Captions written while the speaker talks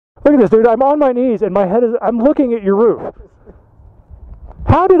Look at this, dude. I'm on my knees and my head is... I'm looking at your roof.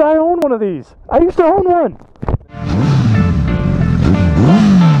 How did I own one of these? I used to own one.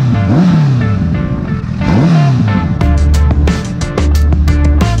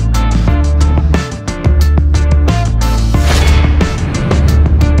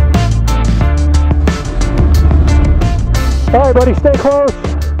 Alright, buddy, stay close.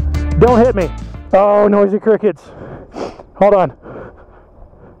 Don't hit me. Oh, noisy crickets. Hold on.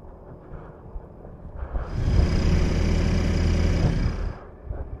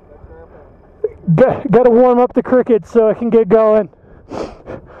 Gotta warm up the crickets so I can get going.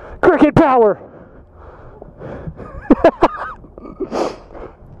 Cricket power!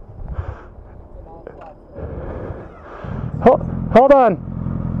 Hold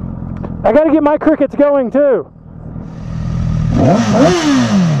on. I gotta get my crickets going too.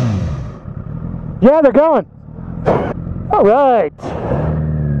 Yeah, they're going. All right.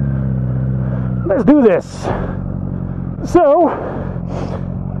 Let's do this. So,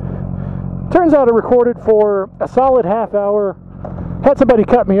 turns out I recorded for a solid half hour. Had somebody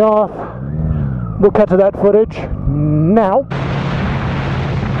cut me off. We'll cut to that footage now.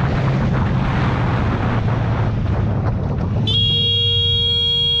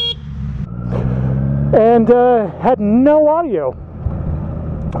 And had no audio.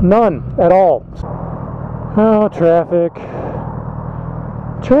 None at all. Oh, traffic.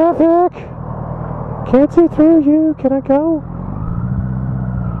 Traffic! Can't see through you. Can I go?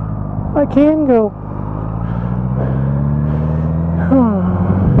 I can go.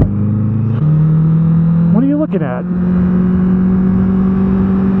 What are you looking at?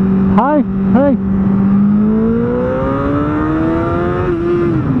 Hi? Hey.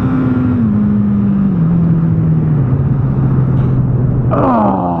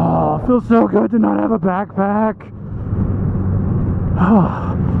 Oh, feels so good to not have a backpack.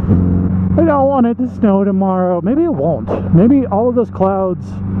 I don't want it to snow tomorrow. Maybe it won't. Maybe all of those clouds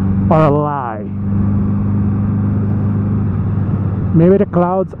are a lie. Maybe the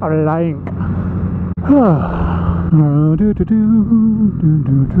clouds are lying.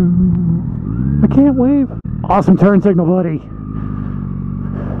 I can't wave. Awesome turn signal, buddy.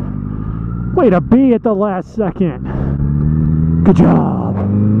 Way to be at the last second. Good job.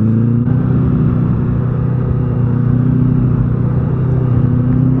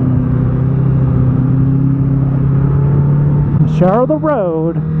 Share the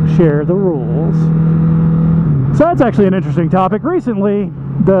road, share the rules. So that's actually an interesting topic. Recently,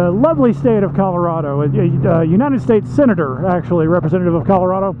 the lovely state of Colorado, a United States Senator, actually, representative of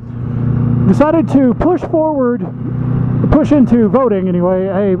Colorado, decided to push into voting anyway,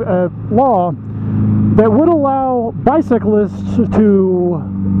 a law that would allow bicyclists to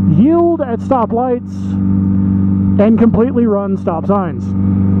yield at stoplights and completely run stop signs.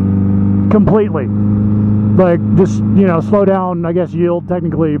 Completely. Like, just, you know, slow down, I guess yield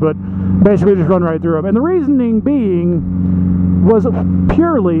technically, but basically just run right through them. And the reasoning being was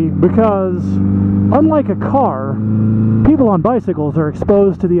purely because, unlike a car, people on bicycles are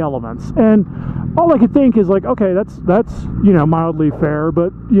exposed to the elements. And all I could think is like, okay, that's you know, mildly fair,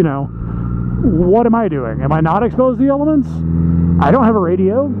 but, you know, what am I doing? Am I not exposed to the elements? I don't have a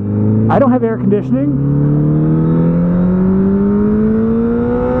radio. I don't have air conditioning.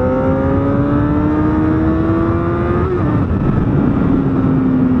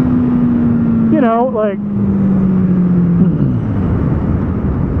 You know, like,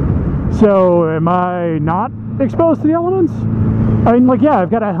 so am I not exposed to the elements? I mean, like, yeah, I've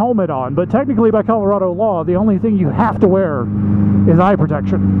got a helmet on, but technically by Colorado law, the only thing you have to wear is eye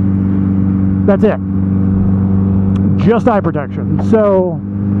protection. That's it. Just eye protection. So,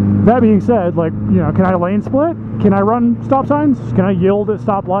 that being said, like, you know, can I lane split? Can I run stop signs? Can I yield at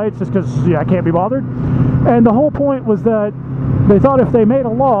stoplights just because, yeah, I can't be bothered? And the whole point was that they thought if they made a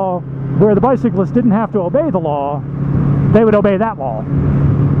law where the bicyclists didn't have to obey the law, they would obey that law.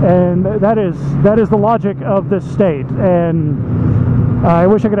 And that is the logic of this state. And I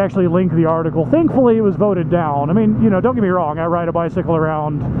wish I could actually link the article. Thankfully, it was voted down. I mean, you know, don't get me wrong, I ride a bicycle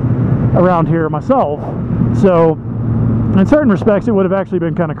around here myself. So, in certain respects, it would have actually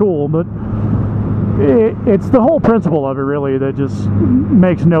been kind of cool, but it's the whole principle of it, really, that just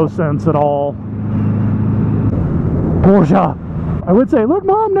makes no sense at all. Porsche. I would say, look,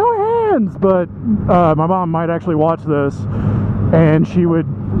 Mom, no hands, but my mom might actually watch this, and she would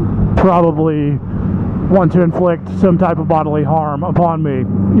probably want to inflict some type of bodily harm upon me,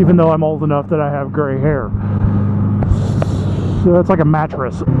 even though I'm old enough that I have gray hair. So that's like a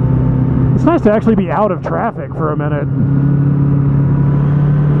mattress. It's nice to actually be out of traffic for a minute.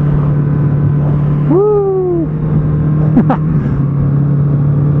 Woo!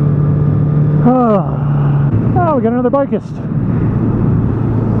 we got another bikeist.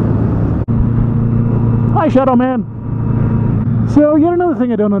 Hi, Shadow Man. So yet another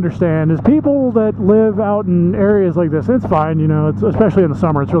thing I don't understand is people that live out in areas like this. It's fine, you know, it's, especially in the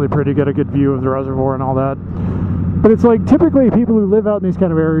summer, it's really pretty, get a good view of the reservoir and all that. But it's like typically people who live out in these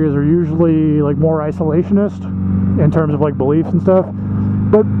kind of areas are usually like more isolationist in terms of like beliefs and stuff.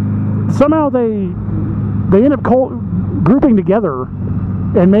 But somehow they end up grouping together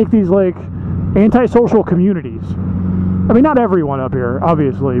and make these like antisocial communities. I mean, not everyone up here,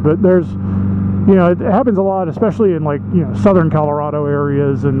 obviously, but there's, you know, it happens a lot, especially in like, you know, southern Colorado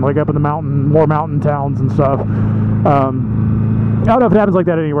areas and like up in the more mountain towns and stuff. I don't know if it happens like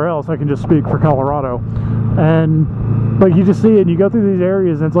that anywhere else. I can just speak for Colorado. And like you just see it and you go through these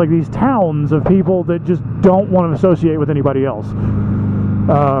areas and it's like these towns of people that just don't want to associate with anybody else.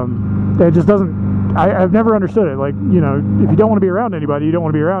 It just doesn't, I've never understood it. Like, you know, if you don't want to be around anybody, you don't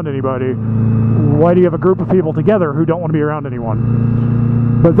want to be around anybody. Why do you have a group of people together who don't want to be around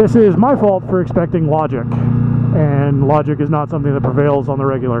anyone? But this is my fault for expecting logic, and logic is not something that prevails on the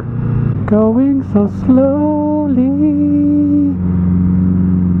regular. Going so slowly.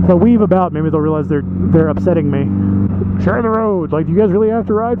 If I weave about, maybe they'll realize they're upsetting me. Share the road. Like, do you guys really have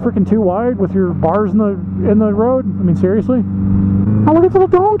to ride freaking too wide with your bars in the road? I mean, seriously? Oh, look at the little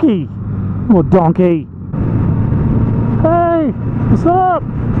donkey. Little donkey. Hey, what's up?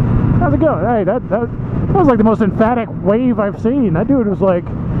 How's it going? Hey, that was like the most emphatic wave I've seen. That dude was like,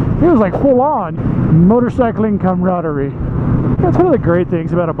 he was like full on motorcycling camaraderie. That's one of the great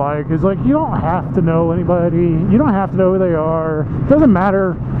things about a bike is like, you don't have to know anybody. You don't have to know who they are. It doesn't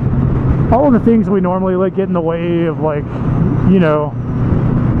matter. All of the things we normally like get in the way of, like, you know,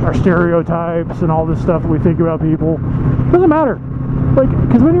 our stereotypes and all this stuff we think about people. It doesn't matter. Like,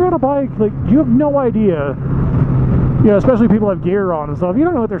 because when you're on a bike, like, you have no idea. You know, especially people have gear on and stuff. You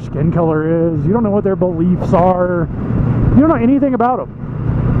don't know what their skin color is. You don't know what their beliefs are. You don't know anything about them.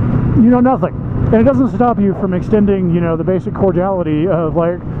 You know nothing. And it doesn't stop you from extending, you know, the basic cordiality of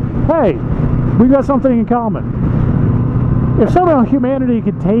like, hey, we've got something in common. If somehow humanity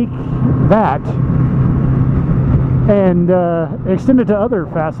could take that and extend it to other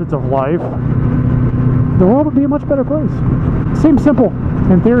facets of life, the world would be a much better place. Seems simple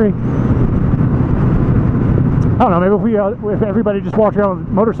in theory. I don't know, maybe if everybody just walked around with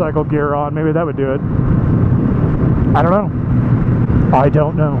motorcycle gear on, maybe that would do it. I don't know. I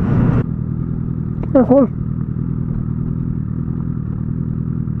don't know. Careful.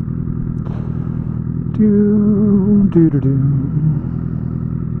 Do.